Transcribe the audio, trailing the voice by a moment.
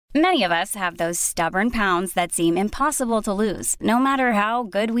Many of us have those stubborn pounds that seem impossible to lose, no matter how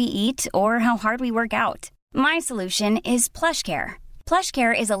good we eat or how hard we work out. My solution is PlushCare.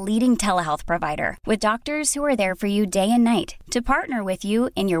 PlushCare is a leading telehealth provider with doctors who are there for you day and night to partner with you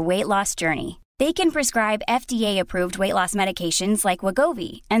in your weight loss journey. They can prescribe FDA-approved weight loss medications like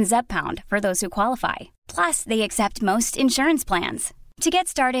Wegovy and Zepbound for those who qualify. Plus, they accept most insurance plans. To get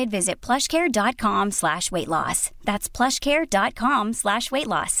started, visit plushcare.com/weightloss. That's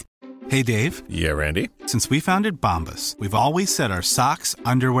plushcare.com/weightloss. Hey, Dave. Yeah, Randy. Since we founded Bombas, we've always said our socks,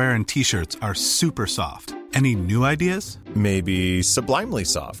 underwear, and T-shirts are super soft. Any new ideas? Maybe sublimely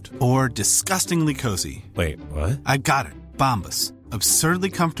soft. Or disgustingly cozy. Wait, what? I got it. Bombas.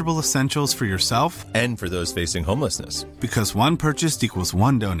 Absurdly comfortable essentials for yourself and for those facing homelessness. Because one purchased equals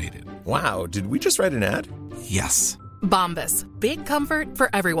one donated. Wow, did we just write an ad? Yes. Bombas. Big comfort for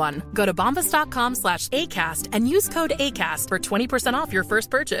everyone. Go to bombas.com/ACAST and use code ACAST for 20% off your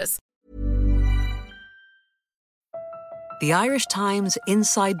first purchase. The Irish Times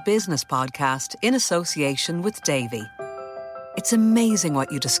Inside Business podcast in association with Davy. It's amazing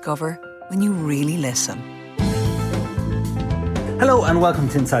what you discover when you really listen. Hello and welcome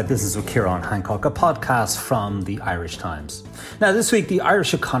to Inside Business with Ciarán Hancock, a podcast from the Irish Times. Now this week the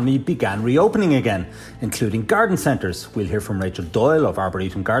Irish economy began reopening again, including garden centres. We'll hear from Rachel Doyle of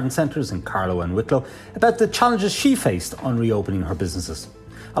Arboretum Garden Centres in Carlow and Wicklow about the challenges she faced on reopening her businesses.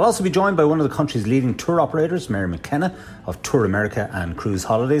 I'll also be joined by one of the country's leading tour operators, Mary McKenna of Tour America and Cruise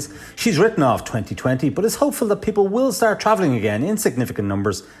Holidays. She's written off 2020 but is hopeful that people will start travelling again in significant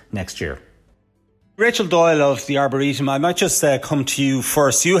numbers next year. Rachel Doyle of the Arboretum, I might just come to you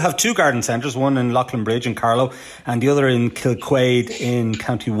first. You have two garden centres, one in Leighlinbridge in Carlow and the other in Kilquade in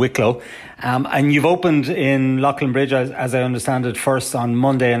County Wicklow. And you've opened in Leighlinbridge, as I understand it, first on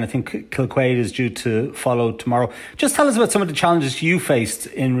Monday, and I think Kilquade is due to follow tomorrow. Just tell us about some of the challenges you faced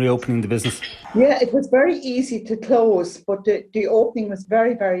in reopening the business. Yeah, it was very easy to close, but the opening was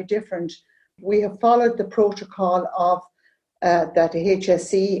very, very different. We have followed the protocol of that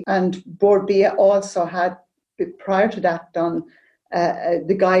HSE and Board B also had, prior to that, done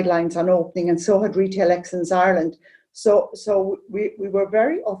the guidelines on opening, and so had Retail Excellence Ireland. So we were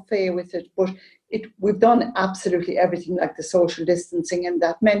very au fait with it, but we've done absolutely everything like the social distancing, and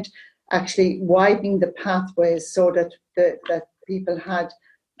that meant actually widening the pathways so that that people had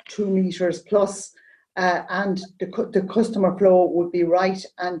 2 metres plus, and the customer flow would be right,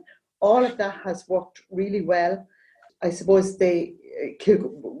 and all of that has worked really well. I suppose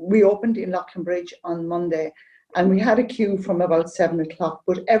we opened in Leighlinbridge on Monday and we had a queue from about 7 o'clock,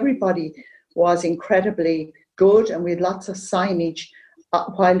 but everybody was incredibly good and we had lots of signage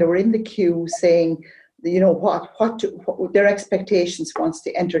while they were in the queue saying, you know, what their expectations once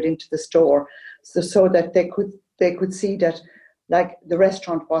they entered into the store, so that they could see that, like, the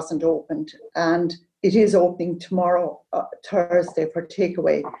restaurant wasn't opened, and it is opening tomorrow, Thursday, for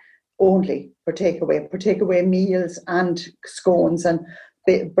takeaway. Only for takeaway meals and scones and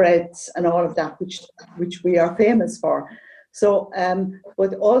breads and all of that, which we are famous for. So,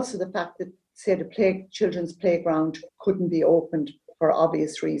 but also the fact that, say, the children's playground couldn't be opened for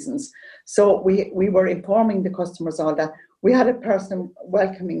obvious reasons. So we were informing the customers all that. We had a person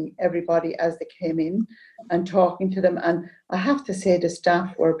welcoming everybody as they came in and talking to them. And I have to say the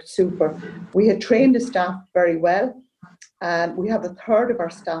staff were super. We had trained the staff very well. We have a third of our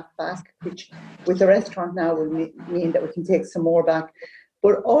staff back, which with the restaurant now will mean that we can take some more back.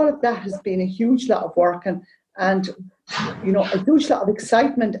 But all of that has been a huge lot of work and you know, a huge lot of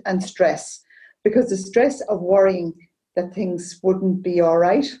excitement and stress, because the stress of worrying that things wouldn't be all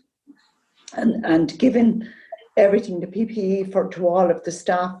right, and given everything, the PPE to all of the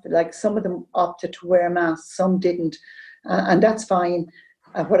staff, like some of them opted to wear masks, some didn't, and that's fine,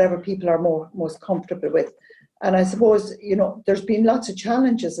 whatever people are most comfortable with. And I suppose, you know, there's been lots of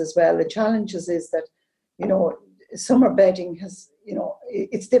challenges as well. The challenges is that, you know, summer bedding has, you know,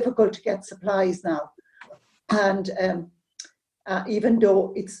 it's difficult to get supplies now. And even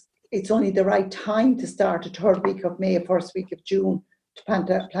though it's only the right time to start the 3rd week of May, 1st week of June to plant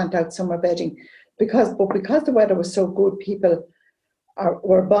out summer bedding, because the weather was so good, people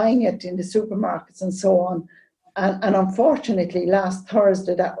were buying it in the supermarkets and so on. And unfortunately, last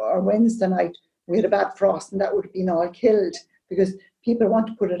Thursday or Wednesday night, we had a bad frost, and that would have been all killed because people want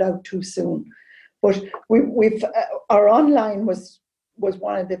to put it out too soon. But we've our online was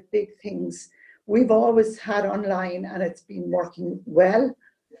one of the big things. We've always had online, and it's been working well,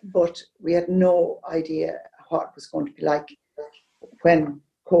 but we had no idea what it was going to be like when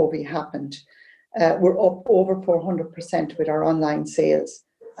COVID happened. We're up over 400% with our online sales,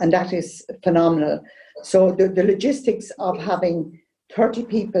 and that is phenomenal. So the logistics of having 30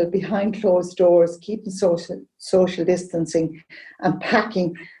 people behind closed doors, keeping social distancing and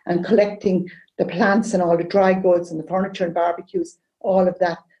packing and collecting the plants and all the dry goods and the furniture and barbecues, all of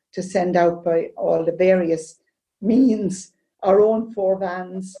that to send out by all the various means, our own 4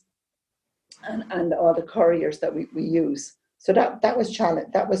 vans and all the couriers that we use. So that was challenge.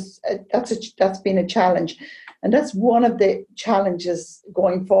 That's been a challenge, and that's one of the challenges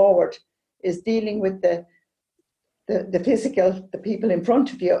going forward, is dealing with the physical, the people in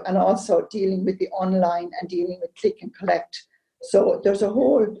front of you, and also dealing with the online and dealing with click and collect. So there's a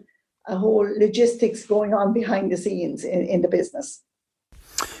whole logistics going on behind the scenes in the business.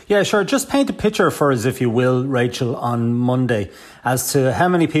 Yeah, sure. Just paint a picture for us, if you will, Rachel, on Monday, as to how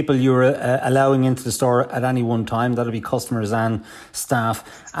many people you were allowing into the store at any one time. That'll be customers and staff,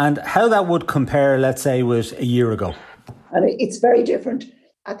 and how that would compare, let's say, with a year ago. And it's very different.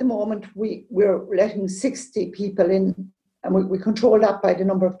 At the moment, we're letting 60 people in, and we control that by the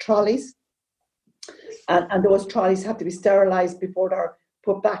number of trolleys. And those trolleys have to be sterilised before they're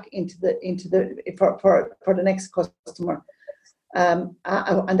put back into the for the next customer. And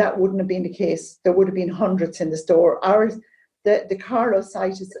that wouldn't have been the case. There would have been hundreds in the store. The Carlow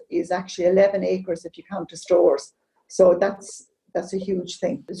site is actually 11 acres if you count the stores. So that's a huge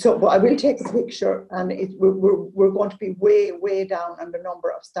thing. So, but I will take a picture, and we're going to be way down on the number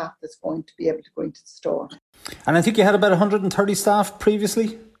of staff that's going to be able to go into the store. And I think you had about 130 staff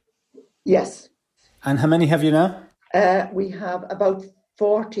previously? Yes. And how many have you now? We have about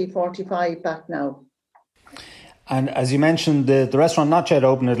 45 back now. And as you mentioned, the restaurant not yet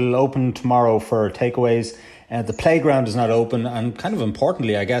open. It'll open tomorrow for takeaways. The playground is not open. And kind of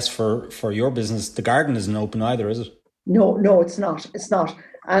importantly, I guess, for your business, the garden isn't open either, is it? No, it's not. It's not.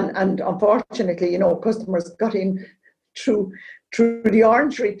 And unfortunately, customers got in through the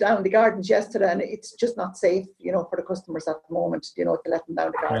orangery down the gardens yesterday, and it's just not safe, for the customers at the moment, to let them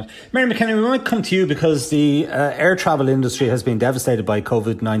down the garden. Right. Mary McKenna, we might come to you because the air travel industry has been devastated by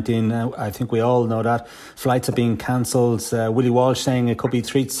COVID-19. I think we all know that. Flights are being cancelled. Willie Walsh saying it could be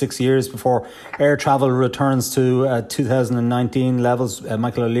 3 to 6 years before air travel returns to 2019 levels.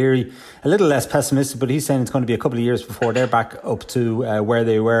 Michael O'Leary, a little less pessimistic, but he's saying it's going to be a couple of years before they're back up to where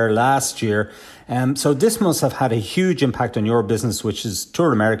they were last year. So this must have had a huge impact on your business, which is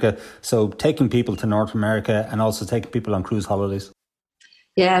Tour America. So taking people to North America and also taking people on cruise holidays.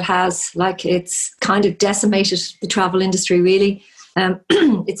 Yeah, it has. It's kind of decimated the travel industry, really.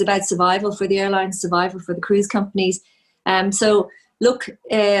 It's about survival for the airlines, survival for the cruise companies. So look,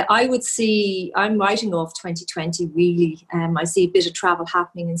 I would see, I'm writing off 2020, really. I see a bit of travel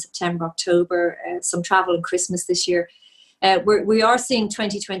happening in September, October, some travel in Christmas this year. We are seeing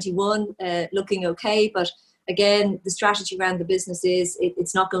 2021 looking okay, but again, the strategy around the business is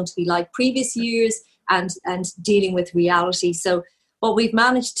it's not going to be like previous years and dealing with reality. So what we've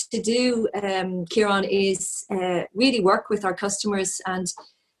managed to do, Ciarán, is really work with our customers and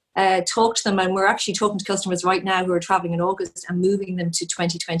talk to them. And we're actually talking to customers right now who are traveling in August and moving them to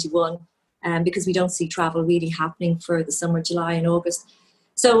 2021 because we don't see travel really happening for the summer, July and August.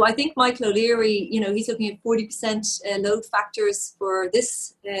 So I think Michael O'Leary, he's looking at 40% load factors for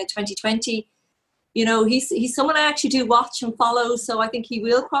this 2020. He's someone I actually do watch and follow, so I think he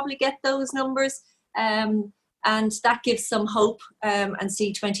will probably get those numbers. And that gives some hope and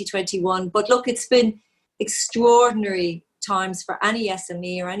see 2021. But look, it's been extraordinary times for any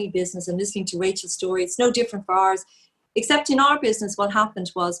SME or any business. And listening to Rachel's story, it's no different for ours. Except in our business, what happened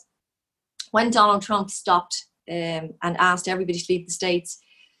was when Donald Trump stopped and asked everybody to leave the States,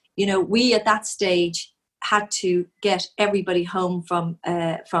 we at that stage had to get everybody home from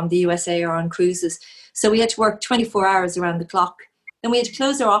the USA or on cruises. So we had to work 24 hours around the clock. Then we had to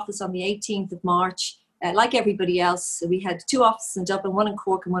close our office on the 18th of March, like everybody else. So we had 2 offices in Dublin, 1 in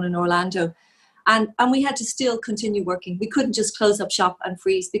Cork and 1 in Orlando. And we had to still continue working. We couldn't just close up shop and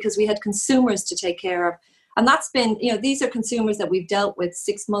freeze because we had consumers to take care of. And that's been, these are consumers that we've dealt with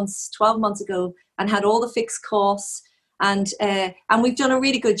 6 months, 12 months ago and had all the fixed costs. And we've done a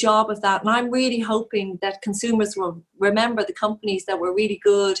really good job of that. And I'm really hoping that consumers will remember the companies that were really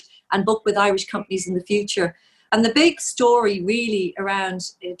good and book with Irish companies in the future. And the big story really around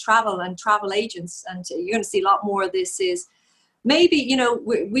travel and travel agents, and you're going to see a lot more of this, is maybe,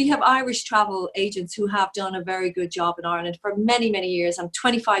 we have Irish travel agents who have done a very good job in Ireland for many, many years. I'm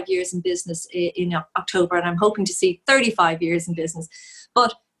 25 years in business in October, and I'm hoping to see 35 years in business.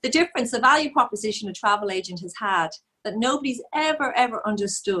 But the difference, the value proposition a travel agent has had that nobody's ever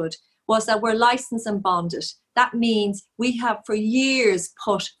understood was that we're licensed and bonded. That means we have for years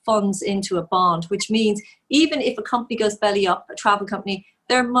put funds into a bond, which means even if a company goes belly up, a travel company,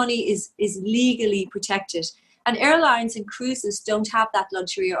 their money is legally protected. And airlines and cruises don't have that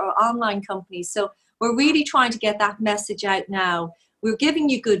luxury, or online companies. So we're really trying to get that message out now. We're giving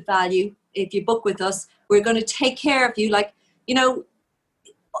you good value. If you book with us, we're going to take care of you. Like, you know,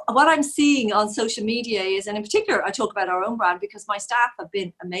 what I'm seeing on social media is, and in particular, I talk about our own brand because my staff have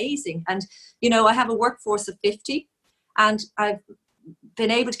been amazing. And, you know, I have a workforce of 50 and I've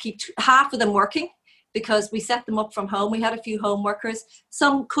been able to keep half of them working because we set them up from home. We had a few home workers.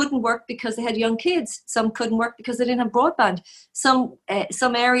 Some couldn't work because they had young kids. Some couldn't work because they didn't have broadband. Some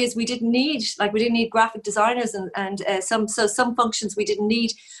areas we didn't need, like we didn't need graphic designers and some functions we didn't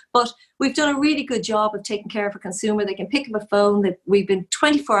need. But we've done a really good job of taking care of a consumer. They can pick up a phone. We've been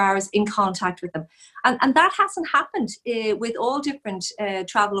 24 hours in contact with them. And that hasn't happened with all different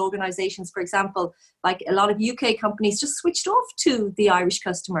travel organisations. For example, like a lot of UK companies just switched off to the Irish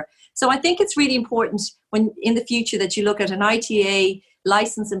customer. So I think it's really important when in the future that you look at an ITA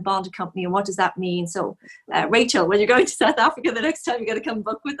licensed and bonded company and what does that mean. So Rachel, when you're going to South Africa the next time, you're going to come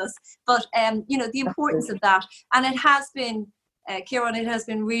book with us. But you know, the importance of that. And it has been, Kieran, it has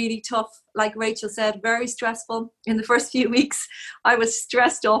been really tough. Like Rachel said, very stressful. In the first few weeks, I was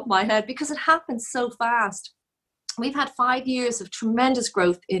stressed off my head because it happens so fast. We've had 5 years of tremendous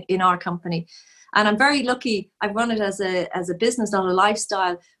growth in our company. And I'm very lucky. I've run it as a business, not a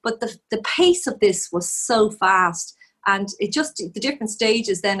lifestyle. But the pace of this was so fast. And it just, the different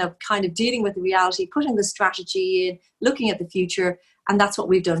stages then of kind of dealing with the reality, putting the strategy in, looking at the future. And that's what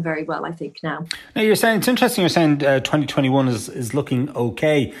we've done very well, I think, now. Now, you're saying, it's interesting, you're saying 2021 is looking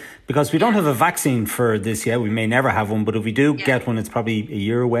okay because we don't have a vaccine for this yet. We may never have one, but if we do get one, it's probably a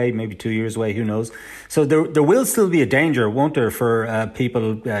year away, maybe 2 years away, who knows. So there will still be a danger, won't there, for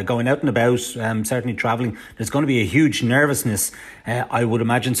people going out and about, certainly travelling. There's going to be a huge nervousness, I would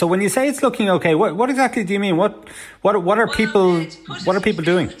imagine. So when you say it's looking okay, what exactly do you mean? What are people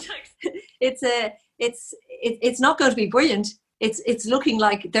doing? It's not going to be brilliant. It's looking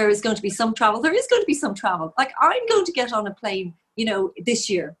like there is going to be some travel. There is going to be some travel. Like I'm going to get on a plane, you know,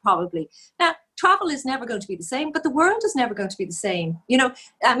 this year, probably. Now, travel is never going to be the same, but the world is never going to be the same. You know,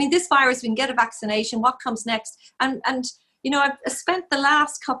 I mean, this virus, we can get a vaccination. What comes next? And you know, I've spent the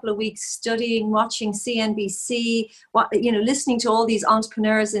last couple of weeks studying, watching CNBC, listening to all these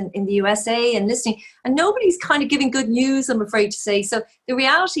entrepreneurs in the USA and listening, and nobody's kind of giving good news, I'm afraid to say. So the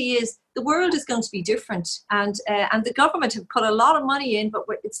reality is the world is going to be different, and the government have put a lot of money in, but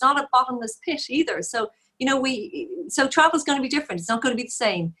it's not a bottomless pit either. So, you know, so travel is going to be different. It's not going to be the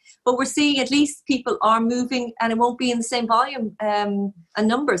same, but we're seeing at least people are moving, and it won't be in the same volume and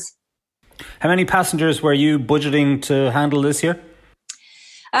numbers. How many passengers were you budgeting to handle this year?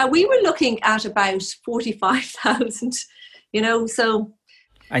 We were looking at about 45,000, you know, so.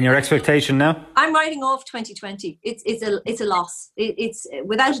 And your expectation now? I'm writing off 2020. It's a loss. It's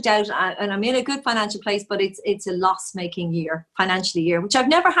without a doubt, and I'm in a good financial place, but it's a loss-making year, financially year, which I've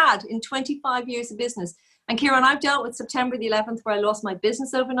never had in 25 years of business. And Kieran, I've dealt with September the 11th, where I lost my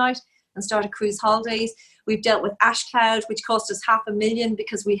business overnight and started Cruise Holidays. We've dealt with Ashcloud, which cost us $500,000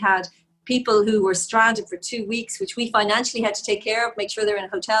 because we had people who were stranded for 2 weeks, which we financially had to take care of, make sure they're in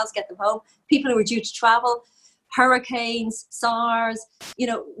hotels, get them home. People who were due to travel, hurricanes, SARS, you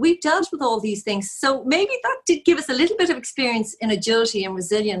know, we've dealt with all these things. So maybe that did give us a little bit of experience in agility and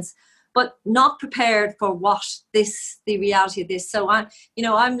resilience, but not prepared for the reality of this. So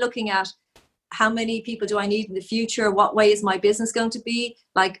I'm looking at how many people do I need in the future? What way is my business going to be?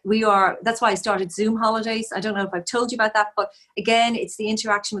 Like that's why I started Zoom Holidays. I don't know if I've told you about that, but again, it's the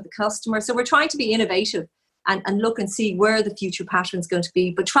interaction with the customer. So we're trying to be innovative and look and see where the future pattern is going to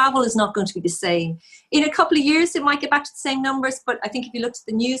be. But travel is not going to be the same. In a couple of years, it might get back to the same numbers. But I think if you looked at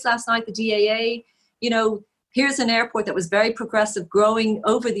the news last night, the DAA, you know, here's an airport that was very progressive, growing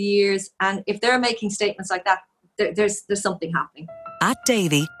over the years. And if they're making statements like that, there's something happening. At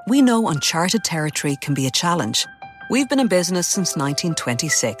Davy, we know uncharted territory can be a challenge. We've been in business since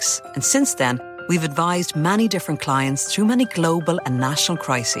 1926, and since then, we've advised many different clients through many global and national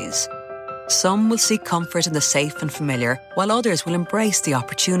crises. Some will seek comfort in the safe and familiar, while others will embrace the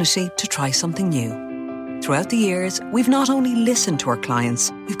opportunity to try something new. Throughout the years, we've not only listened to our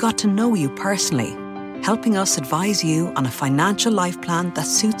clients, we've got to know you personally, helping us advise you on a financial life plan that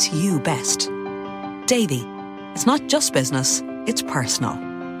suits you best. Davy, it's not just business, it's personal.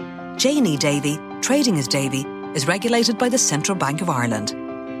 J&E Davy, trading as Davy, is regulated by the Central Bank of Ireland.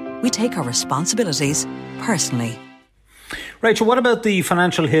 We take our responsibilities personally. Rachel, what about the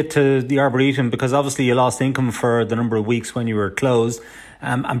financial hit to the Arboretum? Because obviously you lost income for the number of weeks when you were closed,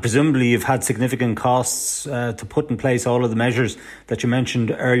 and presumably you've had significant costs to put in place all of the measures that you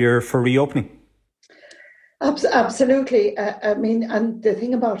mentioned earlier for reopening. Absolutely. I mean, and the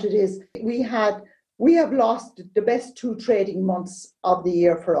thing about it is we had we have lost the best 2 trading months of the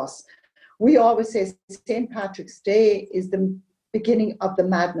year for us. We always say St. Patrick's Day is the beginning of the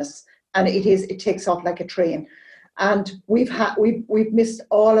madness, and it takes off like a train. And we've missed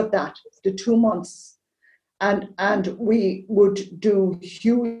all of that, the 2 months. And we would do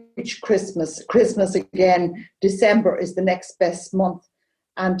huge Christmas again. December is the next best month.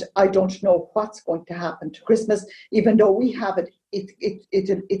 And I don't know what's going to happen to Christmas, even though we have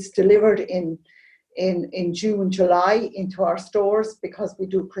it's delivered in June, July into our stores, because we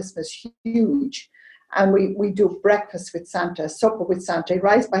do Christmas huge. And we do breakfast with Santa, supper with Santa,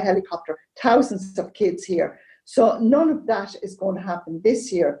 rise by helicopter, thousands of kids here. So none of that is going to happen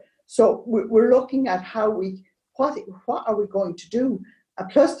this year. So we're looking at what are we going to do?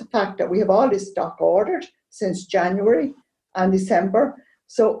 Plus the fact that we have all this stock ordered since January and December.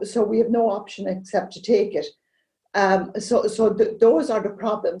 So we have no option except to take it. Those are the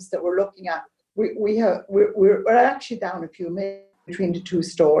problems that we're looking at. We're actually down a few million between the 2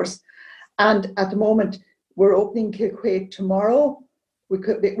 stores. And at the moment, we're opening Kilquade tomorrow. We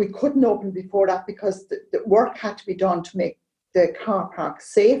couldn't open before that because the work had to be done to make the car park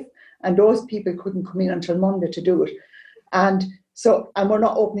safe, and those people couldn't come in until Monday to do it. And we're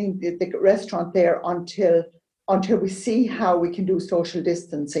not opening the restaurant there until we see how we can do social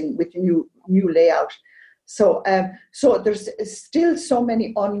distancing with the new layout. So there's still so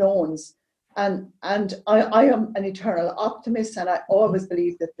many unknowns. And I am an eternal optimist, and I always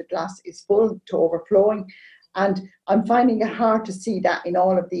believe that the glass is full to overflowing. And I'm finding it hard to see that in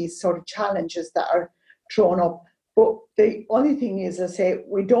all of these sort of challenges that are thrown up. But the only thing is, I say,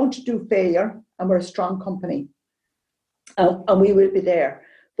 we don't do failure, and we're a strong company, and we will be there.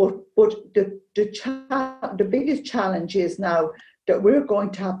 But the biggest challenge is now that we're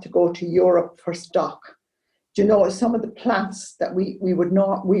going to have to go to Europe for stock. Do you know, some of the plants that we would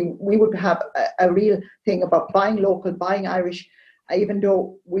have a real thing about buying local, buying Irish, even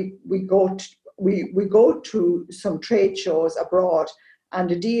though we go to some trade shows abroad, and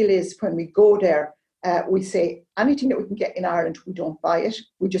the deal is when we go there, we say anything that we can get in Ireland, we don't buy it.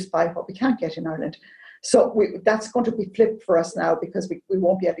 We just buy what we can't get in Ireland. So that's going to be flipped for us now, because we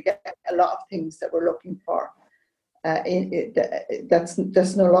won't be able to get a lot of things that we're looking for.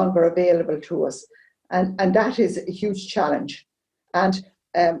 That's no longer available to us. And that is a huge challenge. And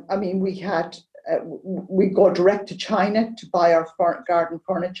I mean, we go direct to China to buy our garden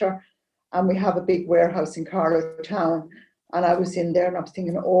furniture, and we have a big warehouse in Carlow Town. And I was in there and I was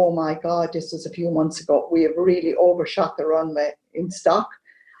thinking, oh my God, this was a few months ago. We have really overshot the runway in stock.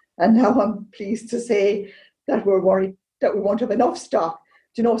 And now I'm pleased to say that we're worried that we won't have enough stock.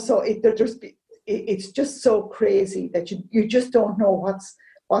 You know, so it's just so crazy that you just don't know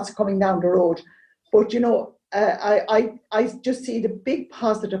what's coming down the road. But, you know, I just see the big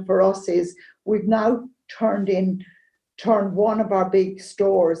positive for us is we've now turned one of our big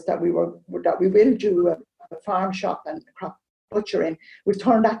stores that we will do a farm shop and a crop butcher in. We've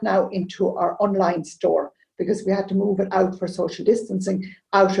turned that now into our online store, because we had to move it out for social distancing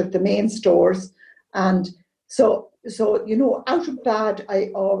out of the main stores. And so you know, out of bad,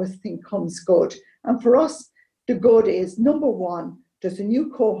 I always think comes good. And for us, the good is, number one, there's a new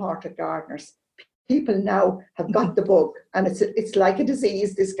cohort of gardeners. People now have got the bug, and it's like a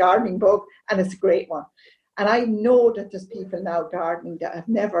disease, this gardening bug, and it's a great one. And I know that there's people now gardening that have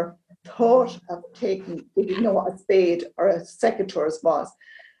never thought of taking, they didn't know what a spade or a secateurs was.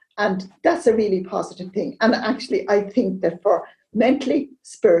 And that's a really positive thing. And actually, I think that for mentally,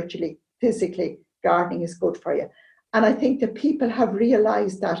 spiritually, physically, gardening is good for you. And I think that people have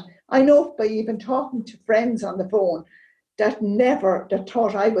realised that. I know by even talking to friends on the phone that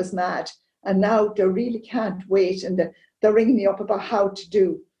thought I was mad, and now they really can't wait, and they're ringing me up about how to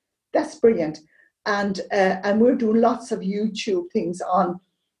do. That's brilliant. And we're doing lots of YouTube things on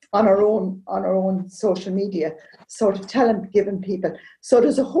our own social media, sort of giving people. So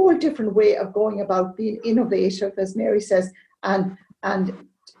there's a whole different way of going about being innovative, as Mary says, and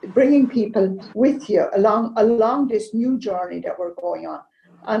bringing people with you along this new journey that we're going on.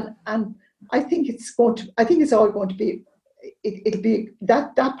 And I think it's all going to be. It'll be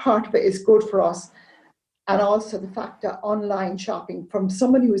that part of it is good for us. And also the fact that online shopping, from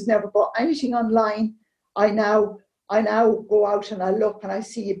somebody who's never bought anything online, I now go out and I look and I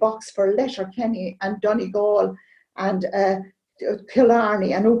see a box for Letterkenny and Donegal and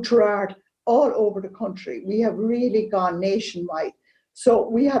Killarney and Oughterard all over the country. We have really gone nationwide. So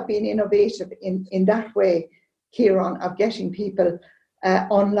we have been innovative in that way, Kieran, of getting people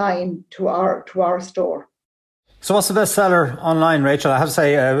online to our store. So what's the best seller online, Rachel? I have to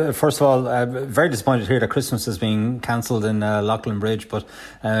say, first of all, very disappointed to hear that Christmas is being cancelled in Loughlin Bridge, but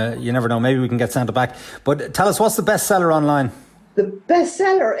you never know, maybe we can get Santa back. But tell us, what's the best seller online? The best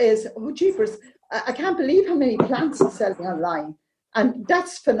seller is, oh jeepers, I can't believe how many plants are selling online. And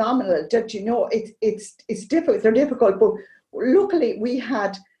that's phenomenal. That, you know, it's difficult, they're difficult, but luckily we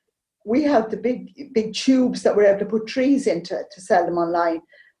have the big tubes that we're able to put trees into to sell them online.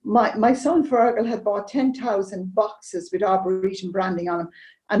 My son Fergal had bought 10,000 boxes with Arboretum branding on them,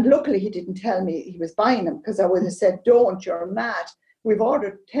 and luckily he didn't tell me he was buying them, because I would have said, don't, you're mad. We've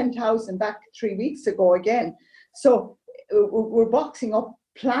ordered 10,000 back 3 weeks ago again. So we're boxing up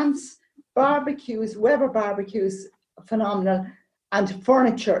plants, barbecues, Weber barbecues, phenomenal, and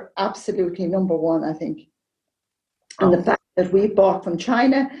furniture, absolutely number one, I think. And the fact that we bought from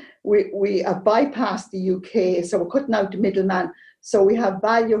China, we have bypassed the UK, so we're cutting out the middleman. So we have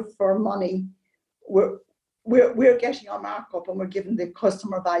value for money. We're getting our markup, and we're giving the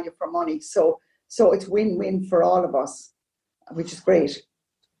customer value for money. So it's win-win for all of us, which is great.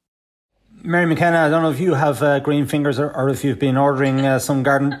 Mary McKenna, I don't know if you have green fingers or if you've been ordering some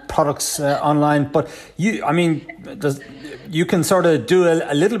garden products online, but you can sort of do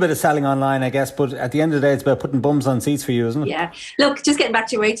a little bit of selling online, I guess, but at the end of the day, it's about putting bums on seats for you, isn't it? Yeah. Look, just getting back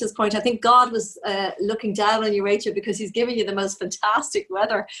to Rachel's point, I think God was looking down on you, Rachel, because he's giving you the most fantastic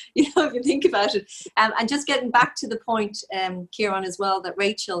weather, if you think about it. And just getting back to the point, Kieran, as well, that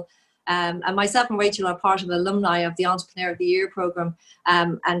Rachel... and myself and Rachel are part of alumni of the Entrepreneur of the Year programme,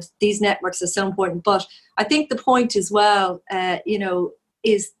 and these networks are so important. But I think the point as well,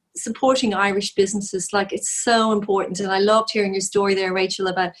 is supporting Irish businesses. Like, it's so important. And I loved hearing your story there, Rachel,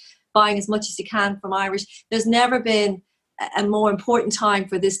 about buying as much as you can from Irish. There's never been a more important time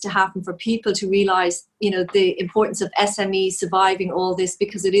for this to happen, for people to realise, the importance of SMEs surviving all this,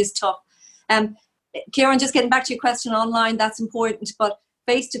 because it is tough. Kieran, just getting back to your question online, that's important. But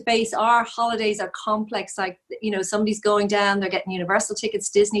face-to-face, our holidays are complex. Like, somebody's going down, they're getting Universal tickets,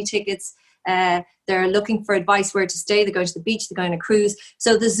 Disney tickets, they're looking for advice where to stay, they're going to the beach, they're going on a cruise.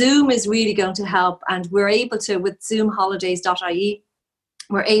 So the Zoom is really going to help, and we're able to, with zoomholidays.ie,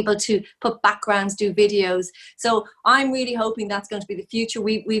 we're able to put backgrounds, do videos. So I'm really hoping that's going to be the future.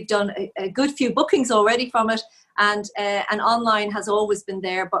 We've done a good few bookings already from it, and online has always been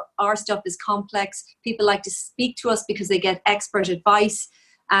there, but our stuff is complex. People like to speak to us because they get expert advice.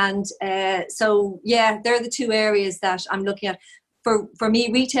 And so, they're the two areas that I'm looking at. For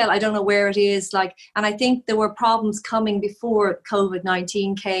me, retail, I don't know where it is. And I think there were problems coming before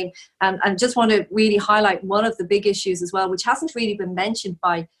COVID-19 came. And I just want to really highlight one of the big issues as well, which hasn't really been mentioned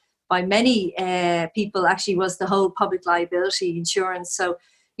by many people, actually, was the whole public liability insurance. So,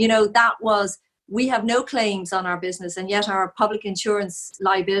 that was, we have no claims on our business, and yet our public insurance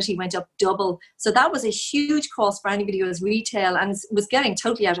liability went up double. So that was a huge cost for anybody who was retail, and it was getting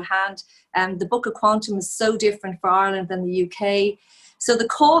totally out of hand. The Book of Quantum is so different for Ireland than the UK. So the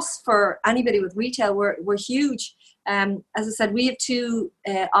costs for anybody with retail were huge. As I said, we have two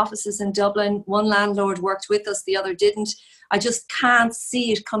offices in Dublin. One landlord worked with us, the other didn't. I just can't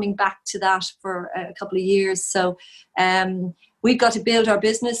see it coming back to that for a couple of years. So we've got to build our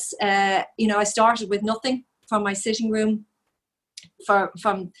business. I started with nothing from my sitting room.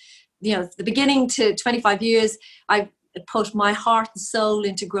 From the beginning to 25 years, I've put my heart and soul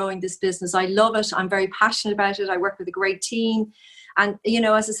into growing this business. I love it. I'm very passionate about it. I work with a great team. And,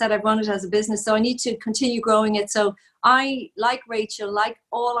 as I said, I've run it as a business, so I need to continue growing it. So I, like Rachel, like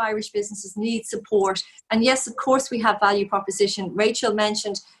all Irish businesses, need support. And yes, of course, we have value proposition. Rachel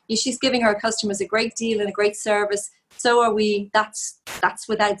mentioned she's giving her customers a great deal and a great service. So are we. That's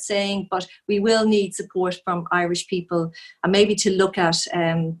without saying, but we will need support from Irish people, and maybe to look at,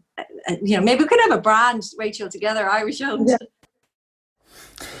 maybe we could have a brand, Rachel, together, Irish owned. Yeah.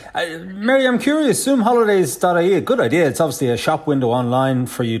 Mary, I'm curious, zoomholidays.ie, a good idea. It's obviously a shop window online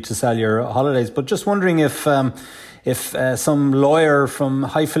for you to sell your holidays, but just wondering if some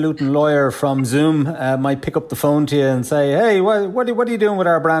highfalutin lawyer from Zoom might pick up the phone to you and say, hey, what are you doing with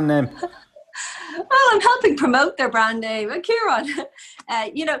our brand name? Well, I'm helping promote their brand name. Kieran,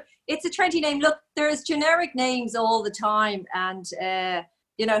 it's a trendy name. Look, there's generic names all the time, and,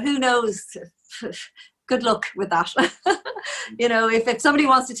 who knows? Good luck with that. If somebody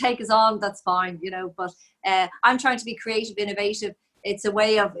wants to take us on, that's fine, but I'm trying to be creative, innovative. It's a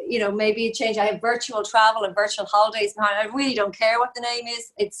way of, maybe a change. I have virtual travel and virtual holidays behind. I really don't care what the name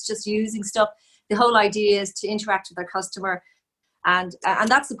is. It's just using stuff. The whole idea is to interact with our customer. And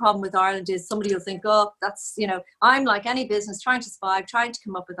that's the problem with Ireland, is somebody will think, oh, that's, I'm like any business, trying to survive, trying to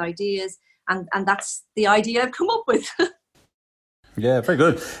come up with ideas. And that's the idea I've come up with. Yeah, very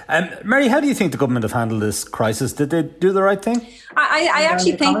good. Mary, how do you think the government have handled this crisis? Did they do the right thing? I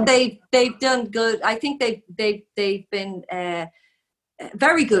actually think they've done good. I think they've been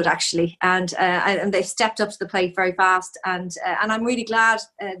very good, actually, and they've stepped up to the plate very fast. And I'm really glad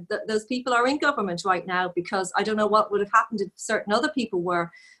that those people are in government right now, because I don't know what would have happened if certain other people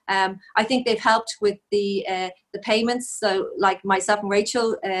were. I think they've helped with the payments. So, like myself and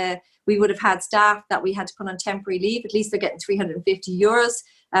Rachel, we would have had staff that we had to put on temporary leave. At least they're getting €350,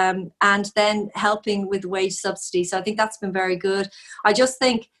 and then helping with the wage subsidy. So I think that's been very good. I just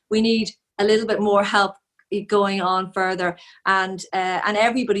think we need a little bit more help going on further, and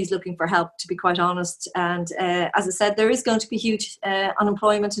everybody's looking for help, to be quite honest. And as I said, there is going to be huge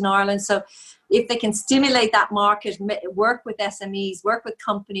unemployment in Ireland. So if they can stimulate that market, work with SMEs, work with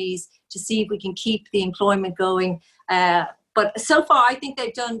companies to see if we can keep the employment going. But so far, I think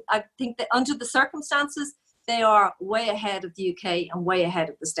that under the circumstances, they are way ahead of the UK and way ahead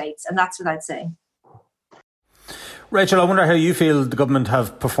of the States. And that's without saying. Rachel, I wonder how you feel the government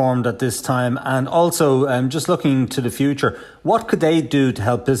have performed at this time, and also just looking to the future, what could they do to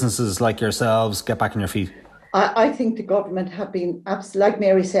help businesses like yourselves get back on your feet? I think the government have been, like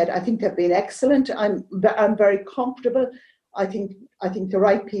Mary said, I think they've been excellent. I'm very comfortable. I think the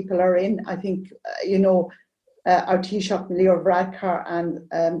right people are in. I think, our Taoiseach, Leo Varadkar, and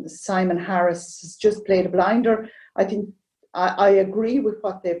Simon Harris has just played a blinder. I think I agree with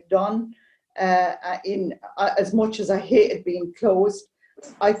what they've done. As much as I hate it being closed,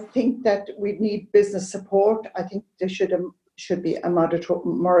 I think that we need business support. I think there should be a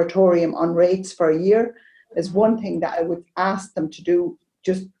moratorium on rates for a year. Is one thing that I would ask them to do,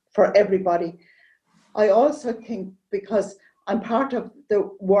 just for everybody. I also think, because I'm part of the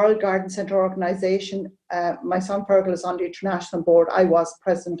World Garden Centre organisation, my son Fergal is on the international board. I was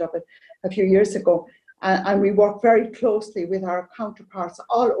president of it a few years ago. And we work very closely with our counterparts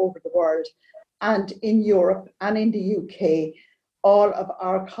all over the world, and in Europe and in the UK. All of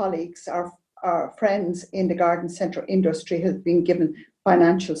our colleagues, our friends in the garden centre industry, have been given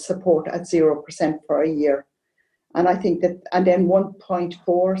financial support at 0% for a year. And I think that, and then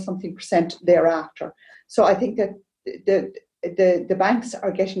 1.4% thereafter. So I think that the banks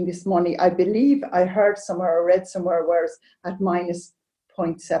are getting this money. I believe I heard somewhere or read somewhere where it's at minus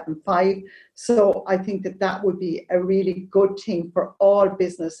 0.75. So I think that would be a really good thing for all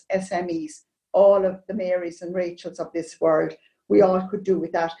business SMEs, all of the Marys and Rachels of this world. We all could do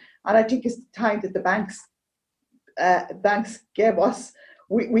with that. And I think it's time that the banks gave us,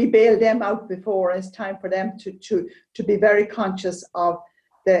 we bailed them out before, and it's time for them to be very conscious of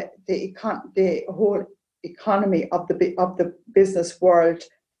the whole economy of the business world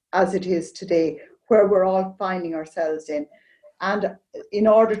as it is today, where we're all finding ourselves in. And in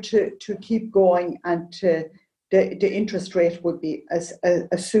order to keep going, and the interest rate would be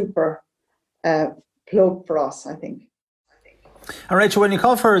a super plug for us, I think. And Rachel, when you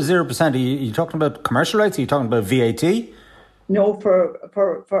call for 0%, are you talking about commercial rates? Are you talking about VAT? No, for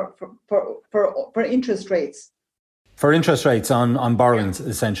interest rates. For interest rates on borrowings,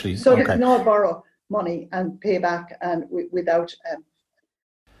 essentially. So okay. They can all borrow money and pay back, and without.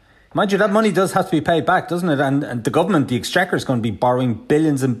 Mind you, that money does have to be paid back, doesn't it? And the government, the Exchequer, is going to be borrowing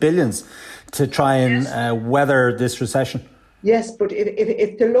billions and billions to try and weather this recession. Yes, but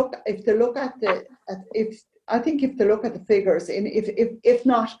if they look at the figures, if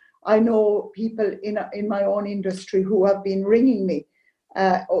not, I know people in my own industry who have been ringing me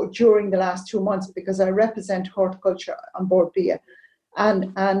during the last 2 months, because I represent horticulture on Board Bia,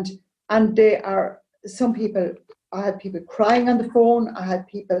 and they are, some people, I had people crying on the phone, I had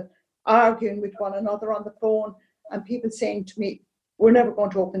people arguing with one another on the phone, and people saying to me, we're never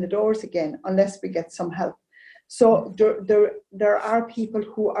going to open the doors again unless we get some help. So there are people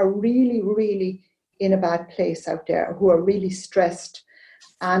who are really, really in a bad place out there, who are really stressed.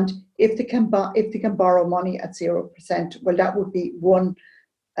 And if they can borrow money at 0%, well, that would be one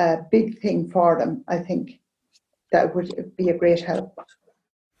big thing for them. I think that would be a great help.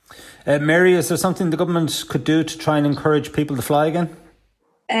 Mary, is there something the government could do to try and encourage people to fly again?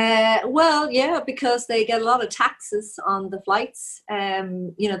 Well, yeah, because they get a lot of taxes on the flights.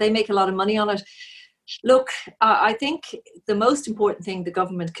 They make a lot of money on it. Look, I think the most important thing the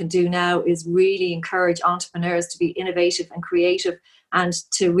government can do now is really encourage entrepreneurs to be innovative and creative, and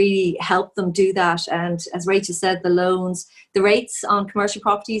to really help them do that. And as Rachel said, the loans, the rates on commercial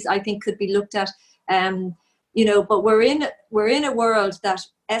properties, I think could be looked at. But we're in a world that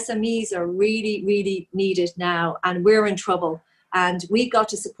SMEs are really, really needed now, and we're in trouble. And we've got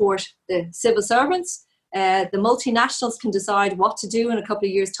to support the civil servants. The multinationals can decide what to do in a couple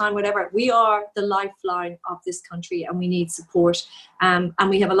of years' time, whatever. We are the lifeline of this country and we need support. And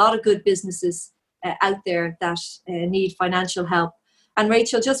we have a lot of good businesses out there that need financial help. And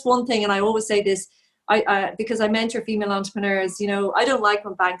Rachel, just one thing, and I always say this, because I mentor female entrepreneurs, I don't like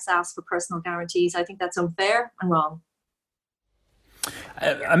when banks ask for personal guarantees. I think that's unfair and wrong.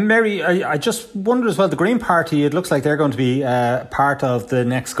 Mary, I just wonder as well, the Green Party, it looks like they're going to be part of the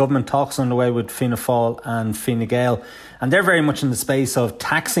next government talks underway with Fianna Fáil and Fine Gael, and they're very much in the space of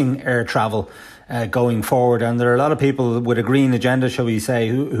taxing air travel going forward. And there are a lot of people with a green agenda, shall we say,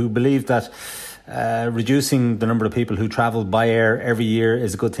 who believe that reducing the number of people who travel by air every year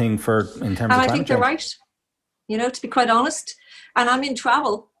is a good thing in terms of climate change. And I think they're right, to be quite honest. And I'm in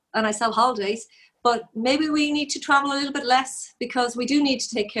travel and I sell holidays. But maybe we need to travel a little bit less because we do need to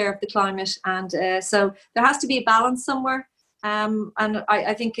take care of the climate. And so there has to be a balance somewhere. And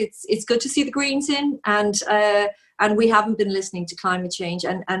I think it's good to see the Greens in. And we haven't been listening to climate change.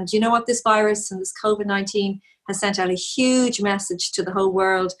 And you know what? This virus and this COVID-19 has sent out a huge message to the whole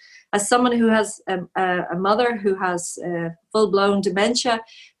world. As someone who has a mother who has full-blown dementia,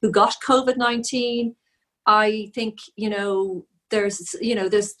 who got COVID-19, I think,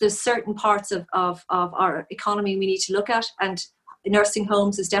 there's certain parts of our economy we need to look at, and nursing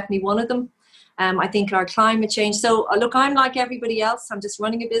homes is definitely one of them. I think our climate change. So look, I'm like everybody else. I'm just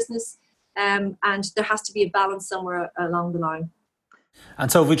running a business, and there has to be a balance somewhere along the line.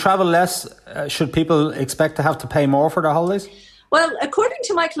 And so if we travel less, should people expect to have to pay more for their holidays? Well, according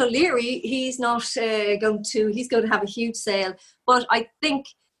to Michael O'Leary, he's not he's going to have a huge sale. But I think,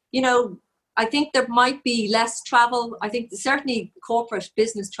 I think there might be less travel. I think certainly corporate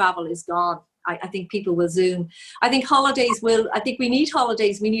business travel is gone. I think people will Zoom. I think we need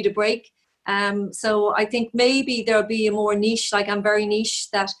holidays. We need a break. So I think maybe there'll be a more niche, like I'm very niche,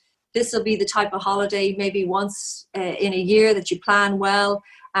 that this will be the type of holiday maybe once in a year that you plan well.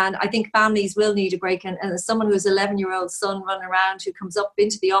 And I think families will need a break. And as someone who has an 11-year-old son running around who comes up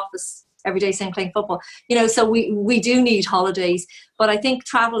into the office every day saying playing football, so we do need holidays. But I think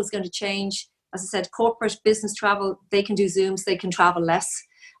travel is going to change. As I said, corporate business travel, they can do Zooms, they can travel less.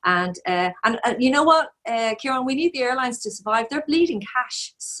 And you know what, Kieran, we need the airlines to survive. They're bleeding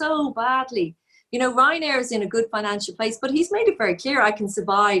cash so badly. Ryanair is in a good financial place, but he's made it very clear, I can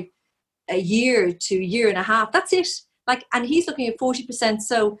survive a year to a year and a half. That's it. And he's looking at 40%.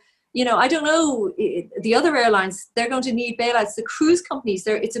 So, I don't know, the other airlines, they're going to need bailouts. The cruise companies,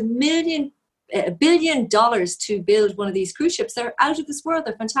 it's $1 billion to build one of these cruise ships. They're out of this world.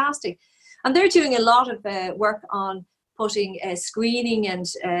 They're fantastic. And they're doing a lot of work on putting screening and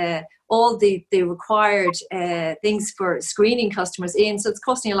all the required things for screening customers in. So it's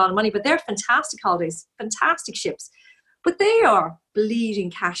costing a lot of money, but they're fantastic holidays, fantastic ships. But they are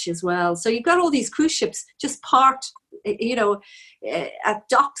bleeding cash as well. So you've got all these cruise ships just parked, at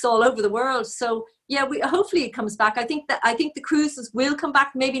docks all over the world. So yeah, hopefully it comes back. I think the cruises will come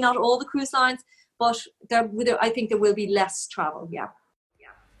back. Maybe not all the cruise lines, but I think there will be less travel. Yeah.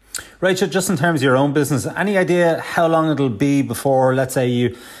 Rachel, just in terms of your own business, any idea how long it'll be before, let's say,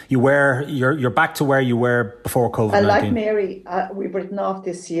 you're back to where you were before COVID-19? Like Mary, we've written off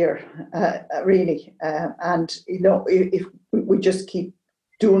this year, really. And, if we just keep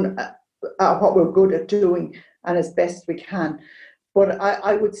doing what we're good at doing and as best we can. But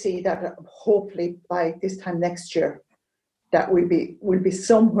I would see that hopefully by this time next year, that we'll be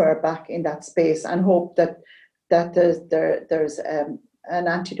somewhere back in that space, and hope that there's an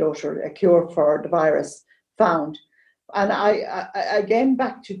antidote or a cure for the virus found. And I again,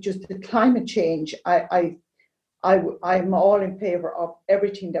 back to just the climate change, I'm all in favour of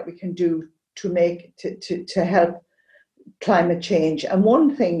everything that we can do to help climate change. And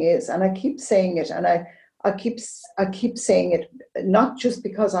one thing is, and I keep saying it, and I keep saying it, not just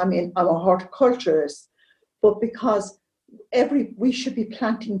because I'm a horticulturist, but because we should be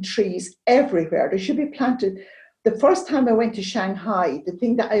planting trees everywhere. They should be planted. The first time I went to Shanghai, the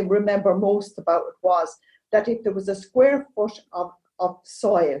thing that I remember most about it was that if there was a square foot of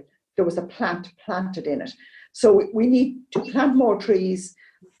soil, there was a plant planted in it. So we need to plant more trees.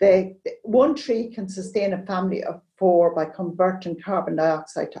 One tree can sustain a family of 4 by converting carbon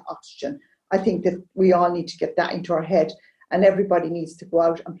dioxide to oxygen. I think that we all need to get that into our head, and everybody needs to go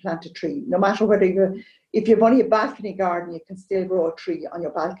out and plant a tree. No matter whether if you've only a balcony garden, you can still grow a tree on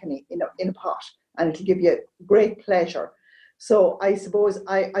your balcony in a pot, and it'll give you great pleasure. So I suppose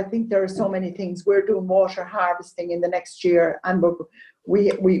I think there are so many things. We're doing water harvesting in the next year, and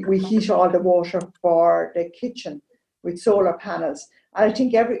we heat all the water for the kitchen with solar panels. And I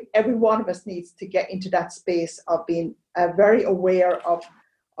think every one of us needs to get into that space of being very aware of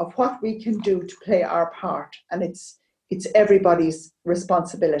of what we can do to play our part. And it's everybody's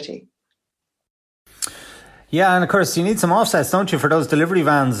responsibility. Yeah, and of course you need some offsets, don't you, for those delivery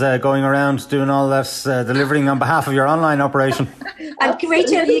vans going around doing all that delivering on behalf of your online operation. And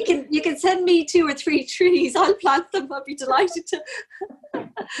Rachel, you can send me 2 or 3 trees. I'll plant them. I'll be delighted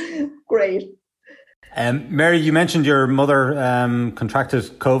to. Great. Mary, you mentioned your mother contracted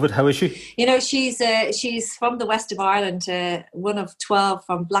COVID. How is she? You know, she's from the west of Ireland, one of 12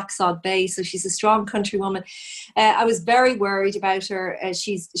 from Blacksod Bay, so she's a strong countrywoman. I was very worried about her.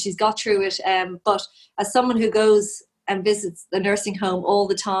 She's got through it, but as someone who goes and visits the nursing home all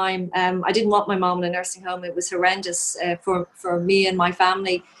the time, I didn't want my mom in a nursing home. It was horrendous for me and my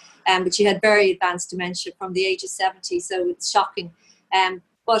family, but she had very advanced dementia from the age of 70, so it's shocking.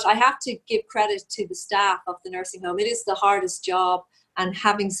 But I have to give credit to the staff of the nursing home. It is the hardest job. And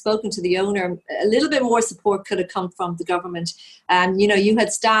having spoken to the owner, a little bit more support could have come from the government. You know, you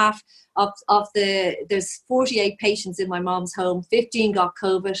had staff there's 48 patients in my mom's home. 15 got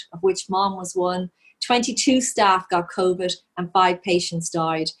COVID, of which mom was one. 22 staff got COVID and 5 patients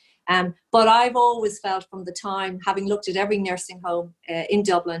died. But I've always felt from the time, having looked at every nursing home in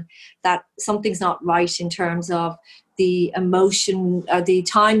Dublin, that something's not right in terms of the emotion, the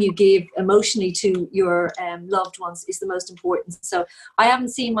time you give emotionally to your loved ones is the most important. So I haven't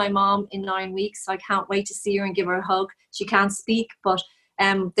seen my mom in 9 weeks. I can't wait to see her and give her a hug. She can't speak, but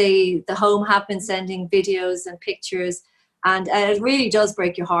the home have been sending videos and pictures, and it really does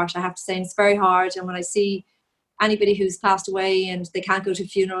break your heart, I have to say. And it's very hard. And when I see anybody who's passed away and they can't go to a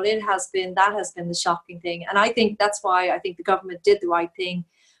funeral, that has been the shocking thing. And I think that's why I think the government did the right thing.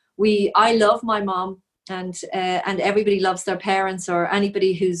 I love my mom, and everybody loves their parents or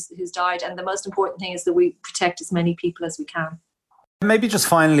anybody who's died. And the most important thing is that we protect as many people as we can. Maybe just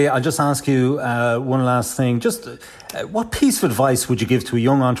finally, I'll just ask you one last thing. Just what piece of advice would you give to a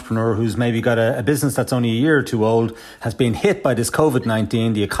young entrepreneur who's maybe got a business that's only a year or two old, has been hit by this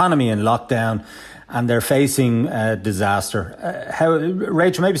COVID-19, the economy in lockdown, and they're facing disaster?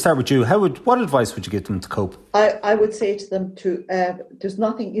 Rachel, maybe start with you. What advice would you give them to cope? I would say to them there's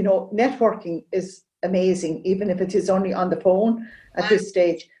nothing, networking is amazing, even if it is only on the phone at this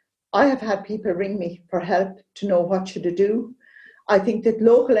stage. I have had people ring me for help to know what should I do. I think that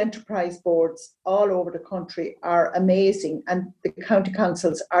local enterprise boards all over the country are amazing, and the county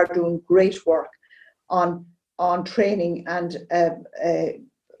councils are doing great work on training and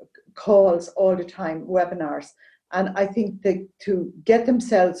calls all the time, webinars. And I think that to get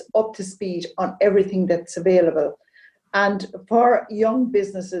themselves up to speed on everything that's available. And for young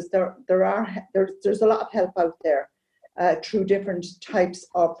businesses, there's a lot of help out there through different types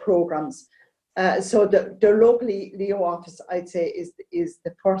of programs. So the local Leo office, I'd say, is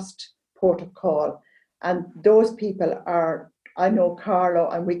the first port of call. And those people are, I know Carlow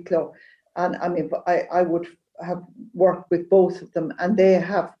and Wicklow, and I mean, I would have worked with both of them, and they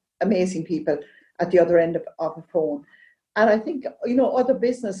have amazing people at the other end of a phone. And I think, other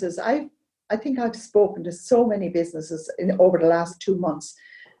businesses, I think I've spoken to so many businesses over the last 2 months.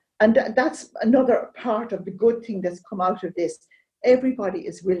 And that's another part of the good thing that's come out of this. Everybody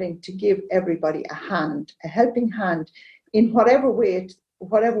is willing to give everybody a helping hand in whatever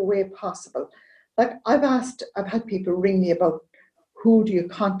way possible. Like I've had people ring me about who do you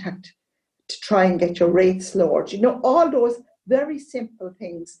contact to try and get your rates lowered. All those very simple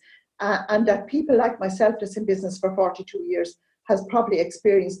things. And that people like myself that's in business for 42 years has probably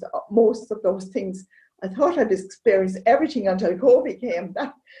experienced most of those things. I thought I'd experienced everything until COVID came.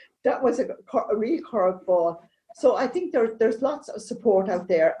 That was a real curveball. So I think there's lots of support out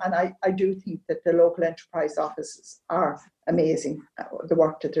there, and I do think that the local enterprise offices are amazing, the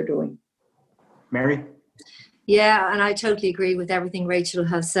work that they're doing. Mary? Yeah, and I totally agree with everything Rachel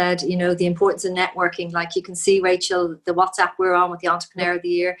has said. The importance of networking. Like you can see, Rachel, the WhatsApp we're on with the Entrepreneur of the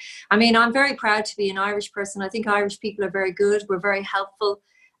Year. I mean, I'm very proud to be an Irish person. I think Irish people are very good. We're very helpful.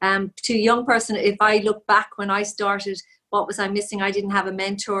 To a young person, if I look back when I started, what was I missing? I didn't have a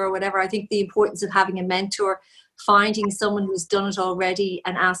mentor or whatever. I think the importance of having a mentor, finding someone who's done it already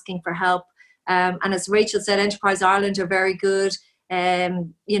and asking for help. And as Rachel said, Enterprise Ireland are very good.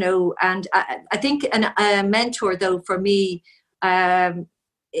 And I think a mentor, though, for me,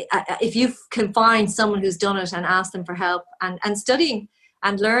 if you can find someone who's done it and ask them for help and studying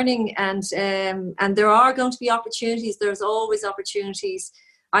and learning, and there are going to be opportunities. There's always opportunities.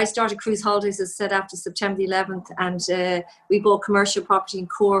 I started Cruise Holidays, as I said, after September the 11th, and we bought commercial property in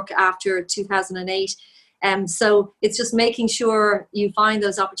Cork after 2008. So it's just making sure you find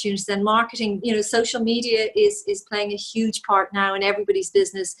those opportunities. And marketing, social media is playing a huge part now in everybody's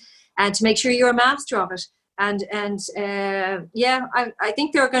business, and to make sure you're a master of it. And I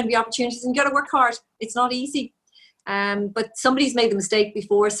think there are going to be opportunities, and you got to work hard. It's not easy. But somebody's made the mistake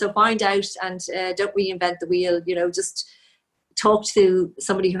before, so find out and don't reinvent the wheel. Just talk to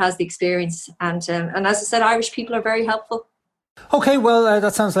somebody who has the experience. And as I said, Irish people are very helpful. Okay, well,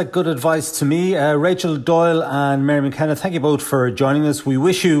 that sounds like good advice to me. Rachel Doyle and Mary McKenna, thank you both for joining us. We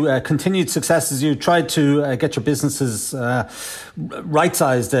wish you continued success as you try to get your businesses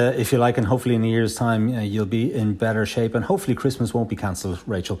right-sized, if you like, and hopefully in a year's time you'll be in better shape, and hopefully Christmas won't be cancelled,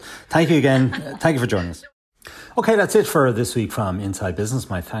 Rachel. Thank you again. Thank you for joining us. Okay, that's it for this week from Inside Business.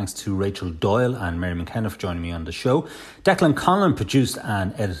 My thanks to Rachel Doyle and Mary McKenna for joining me on the show. Declan Conlon produced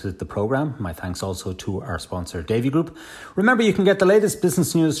and edited the programme. My thanks also to our sponsor, Davy Group. Remember, you can get the latest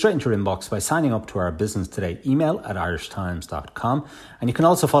business news straight into your inbox by signing up to our Business Today email at irishtimes.com. And you can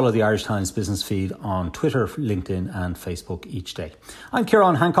also follow the Irish Times business feed on Twitter, LinkedIn and Facebook each day. I'm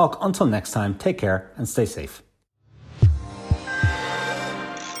Ciarán Hancock. Until next time, take care and stay safe.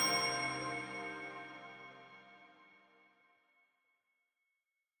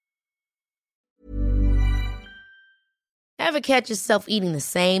 Ever catch yourself eating the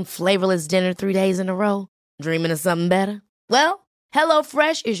same flavorless dinner 3 days in a row? Dreaming of something better? Well,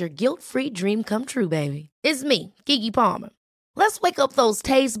 HelloFresh is your guilt-free dream come true, baby. It's me, Keke Palmer. Let's wake up those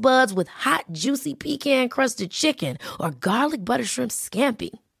taste buds with hot, juicy pecan-crusted chicken or garlic butter shrimp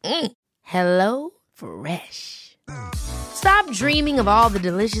scampi. Hello Fresh. Stop dreaming of all the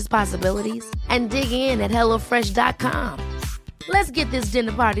delicious possibilities and dig in at HelloFresh.com. Let's get this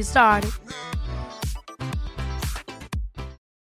dinner party started.